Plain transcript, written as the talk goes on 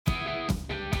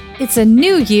It's a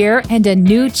new year and a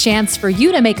new chance for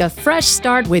you to make a fresh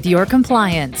start with your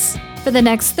compliance. For the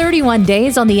next 31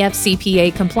 days on the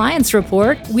FCPA Compliance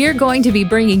Report, we're going to be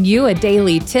bringing you a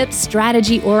daily tip,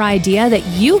 strategy, or idea that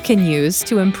you can use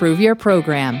to improve your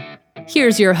program.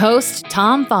 Here's your host,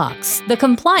 Tom Fox, the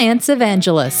Compliance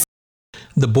Evangelist.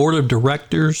 The Board of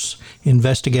Directors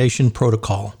Investigation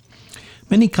Protocol.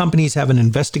 Many companies have an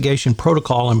investigation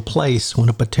protocol in place when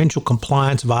a potential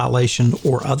compliance violation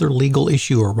or other legal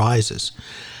issue arises.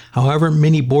 However,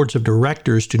 many boards of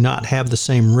directors do not have the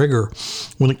same rigor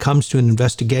when it comes to an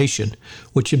investigation,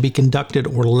 which should be conducted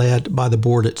or led by the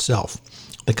board itself.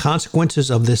 The consequences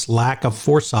of this lack of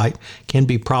foresight can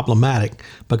be problematic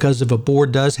because if a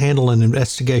board does handle an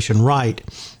investigation right,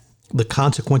 the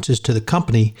consequences to the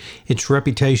company, its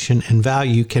reputation, and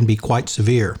value can be quite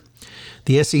severe.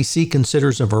 The SEC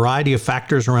considers a variety of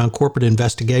factors around corporate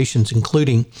investigations,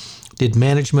 including did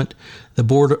management, the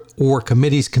board, or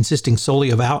committees consisting solely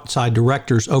of outside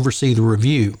directors oversee the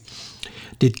review?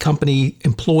 Did company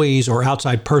employees or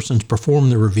outside persons perform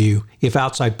the review? If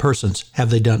outside persons, have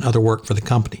they done other work for the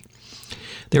company?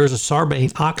 There is a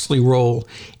Sarbanes-Oxley role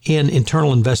in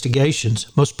internal investigations,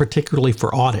 most particularly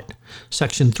for audit.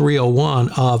 Section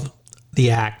 301 of the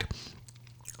Act,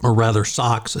 or rather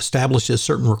SOX, establishes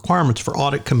certain requirements for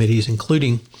audit committees,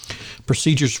 including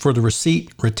procedures for the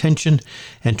receipt, retention,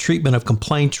 and treatment of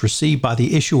complaints received by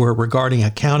the issuer regarding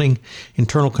accounting,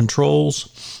 internal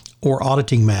controls, or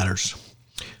auditing matters.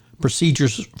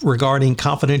 Procedures regarding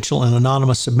confidential and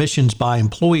anonymous submissions by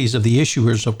employees of the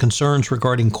issuers of concerns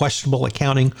regarding questionable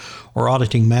accounting or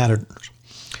auditing matters.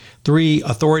 3.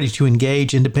 Authority to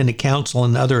engage independent counsel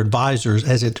and other advisors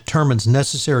as it determines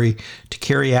necessary to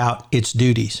carry out its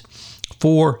duties.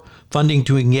 4. Funding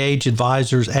to engage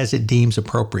advisors as it deems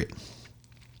appropriate.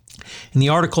 In the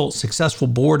article, Successful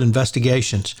Board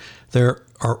Investigations, there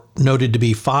are noted to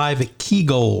be 5 key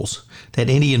goals that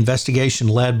any investigation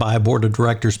led by a board of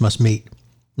directors must meet.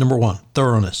 Number 1,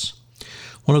 thoroughness.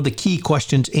 One of the key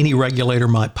questions any regulator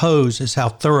might pose is how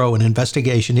thorough an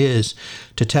investigation is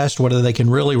to test whether they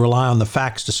can really rely on the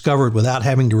facts discovered without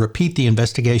having to repeat the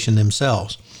investigation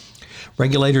themselves.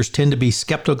 Regulators tend to be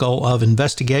skeptical of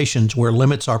investigations where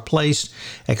limits are placed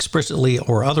explicitly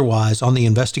or otherwise on the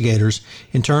investigators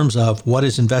in terms of what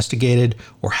is investigated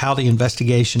or how the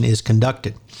investigation is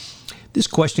conducted. This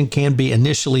question can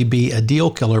initially be a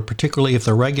deal killer, particularly if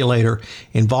the regulator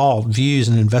involved views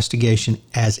an investigation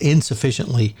as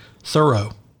insufficiently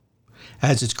thorough,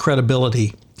 as its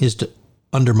credibility is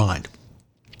undermined.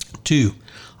 2.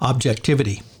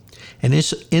 Objectivity. An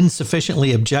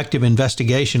insufficiently objective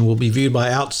investigation will be viewed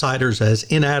by outsiders as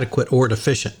inadequate or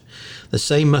deficient. The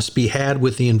same must be had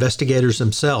with the investigators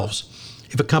themselves.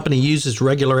 If a company uses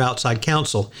regular outside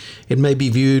counsel, it may be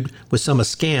viewed with some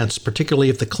askance, particularly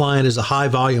if the client is a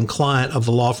high-volume client of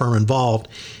the law firm involved,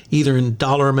 either in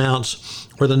dollar amounts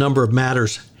or the number of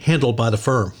matters handled by the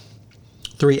firm.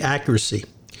 3. Accuracy.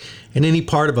 In any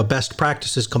part of a best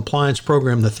practices compliance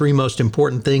program, the 3 most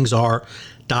important things are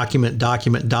document,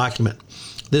 document, document.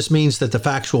 This means that the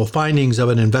factual findings of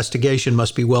an investigation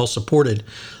must be well supported.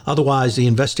 Otherwise, the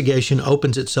investigation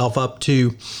opens itself up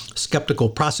to skeptical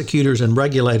prosecutors and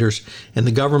regulators, and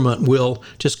the government will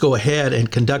just go ahead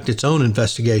and conduct its own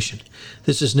investigation.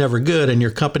 This is never good, and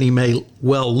your company may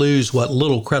well lose what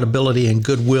little credibility and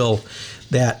goodwill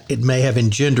that it may have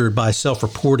engendered by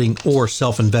self-reporting or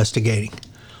self-investigating.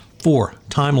 4.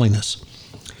 Timeliness.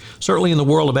 Certainly in the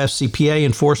world of FCPA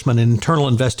enforcement, an internal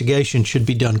investigation should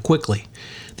be done quickly.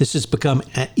 This has become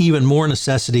even more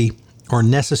necessary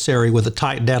with a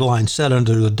tight deadline set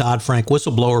under the Dodd-Frank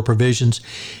whistleblower provisions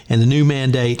and the new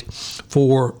mandate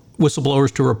for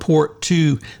whistleblowers to report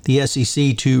to the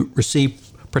SEC to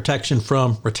receive protection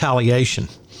from retaliation.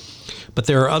 But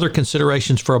there are other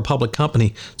considerations for a public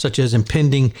company, such as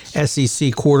impending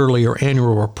SEC quarterly or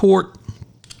annual report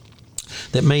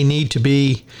that may need to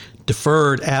be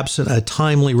deferred absent a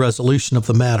timely resolution of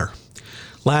the matter.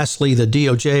 Lastly, the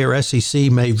DOJ or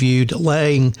SEC may view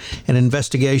delaying an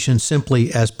investigation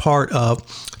simply as part of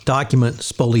document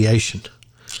spoliation.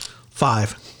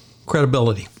 5.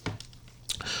 Credibility.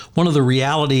 One of the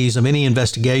realities of any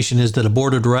investigation is that a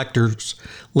board of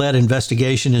directors-led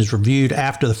investigation is reviewed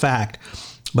after the fact,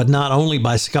 but not only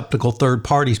by skeptical third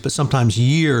parties, but sometimes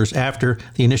years after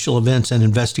the initial events and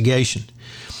investigation.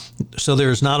 So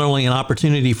there's not only an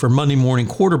opportunity for Monday morning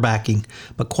quarterbacking,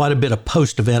 but quite a bit of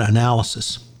post-event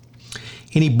analysis.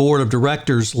 Any board of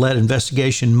directors-led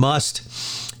investigation must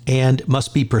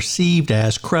be perceived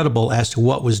as credible as to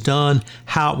what was done,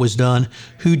 how it was done,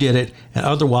 who did it, and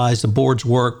otherwise the board's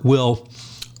work will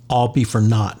all be for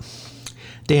naught.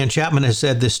 Dan Chapman has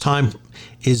said this time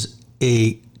is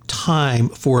a time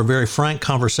for a very frank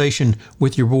conversation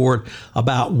with your board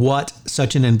about what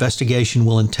such an investigation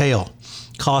will entail.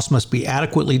 Costs must be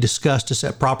adequately discussed to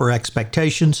set proper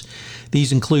expectations.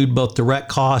 These include both direct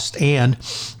costs and,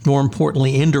 more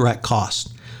importantly, indirect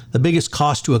costs. The biggest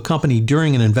cost to a company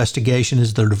during an investigation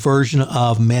is the diversion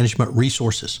of management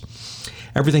resources.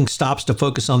 Everything stops to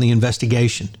focus on the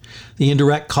investigation. The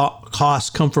indirect costs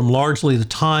come from largely the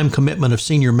time commitment of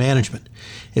senior management.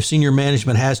 If senior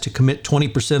management has to commit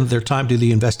 20% of their time to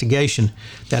the investigation,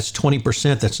 that's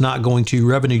 20% that's not going to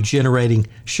revenue-generating,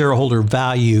 shareholder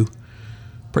value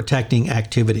protecting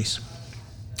activities.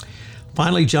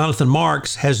 Finally, Jonathan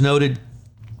Marks has noted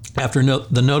after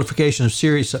the notification of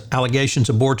serious allegations,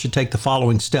 a board should take the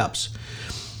following steps.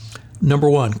 Number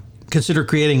one, consider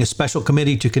creating a special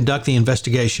committee to conduct the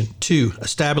investigation. 2,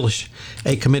 establish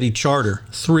a committee charter.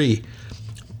 3,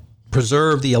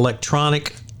 preserve the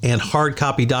electronic and hard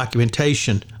copy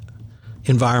documentation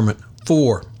environment.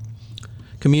 4,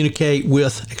 communicate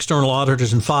with external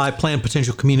auditors. And 5, plan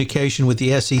potential communication with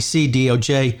the SEC,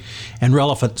 DOJ, and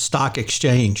relevant stock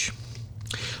exchange.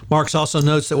 Marks also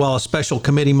notes that while a special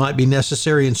committee might be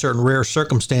necessary in certain rare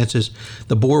circumstances,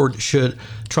 the board should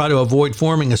try to avoid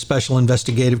forming a special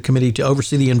investigative committee to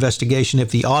oversee the investigation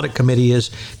if the audit committee is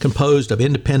composed of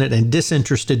independent and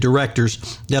disinterested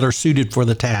directors that are suited for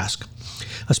the task.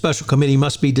 A special committee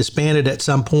must be disbanded at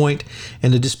some point,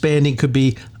 and the disbanding could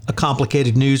be a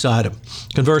complicated news item.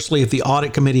 Conversely, if the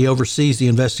audit committee oversees the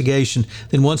investigation,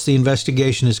 then once the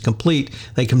investigation is complete,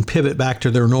 they can pivot back to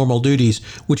their normal duties,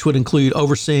 which would include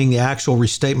overseeing the actual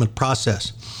restatement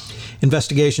process.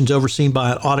 Investigations overseen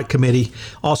by an audit committee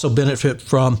also benefit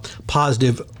from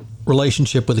positive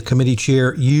relationship with the committee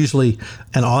chair, usually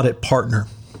an audit partner.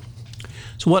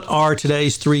 So what are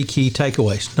today's 3 key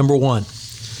takeaways? Number 1,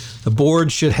 the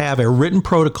board should have a written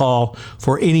protocol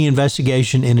for any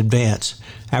investigation in advance.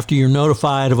 After you're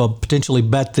notified of a potentially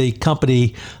bet the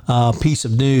company piece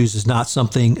of news is not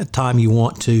something, a time you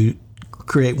want to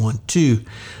create one. 2,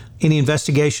 any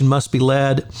investigation must be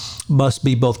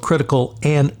both critical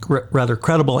and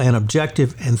credible and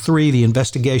objective. And 3, the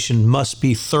investigation must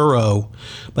be thorough,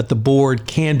 but the board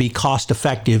can be cost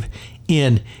effective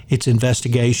in its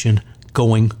investigation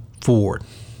going forward.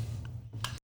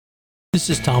 This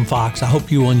is Tom Fox. I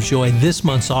hope you will enjoy this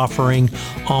month's offering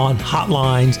on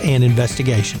hotlines and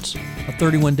investigations.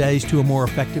 31 days to a more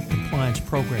effective compliance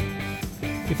program.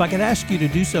 If I could ask you to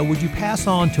do so, would you pass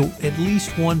on to at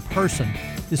least one person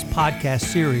this podcast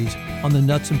series on the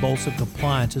nuts and bolts of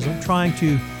compliance as I'm trying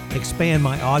to expand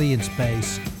my audience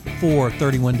base for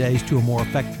 31 days to a more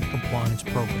effective compliance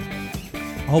program.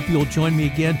 I hope you'll join me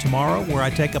again tomorrow where I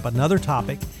take up another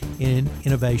topic in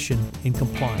innovation in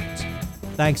compliance.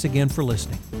 Thanks again for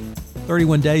listening.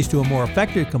 31 Days to a More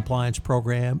Effective Compliance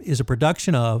Program is a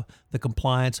production of the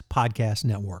Compliance Podcast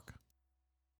Network.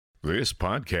 This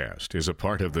podcast is a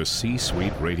part of the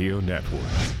C-Suite Radio Network.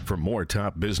 For more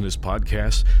top business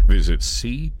podcasts, visit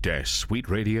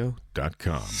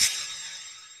c-suiteradio.com.